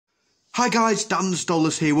Hi guys, Dan's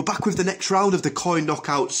Dollars here. We're back with the next round of the coin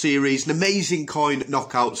knockout series. An amazing coin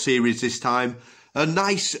knockout series this time. A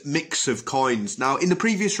nice mix of coins. Now, in the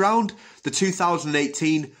previous round, the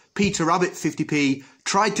 2018 Peter Rabbit 50p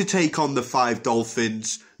tried to take on the 5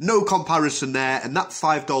 Dolphins. No comparison there, and that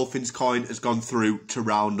 5 Dolphins coin has gone through to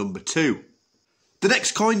round number 2. The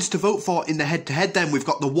next coins to vote for in the head-to-head then, we've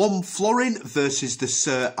got the ONE FLORIN versus the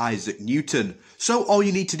Sir Isaac Newton. So all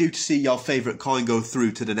you need to do to see your favourite coin go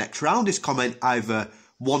through to the next round is comment either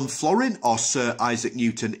ONE FLORIN or Sir Isaac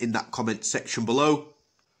Newton in that comment section below.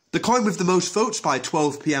 The coin with the most votes by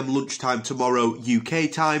 12 PM lunchtime tomorrow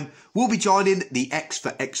UK time will be joining the X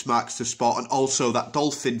for X marks the spot and also that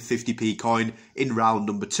Dolphin 50p coin in round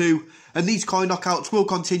number 2. And these coin knockouts will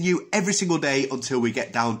continue every single day until we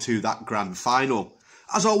get down to that grand final.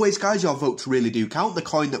 As always guys, your votes really do count. The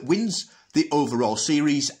coin that wins the overall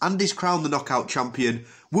series and is crowned the knockout champion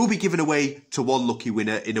will be given away to one lucky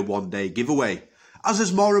winner in a one-day giveaway. As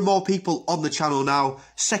there's more and more people on the channel now,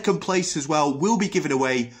 second place as well will be given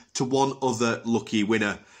away to one other lucky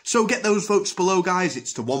winner. So get those votes below guys,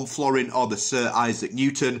 it's the ONE FLORIN or the Sir Isaac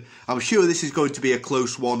Newton. I'm sure this is going to be a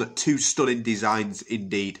close one, 2 stunning designs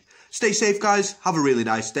indeed. Stay safe guys, have a really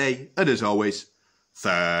nice day, and as always,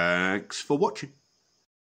 thanks for watching.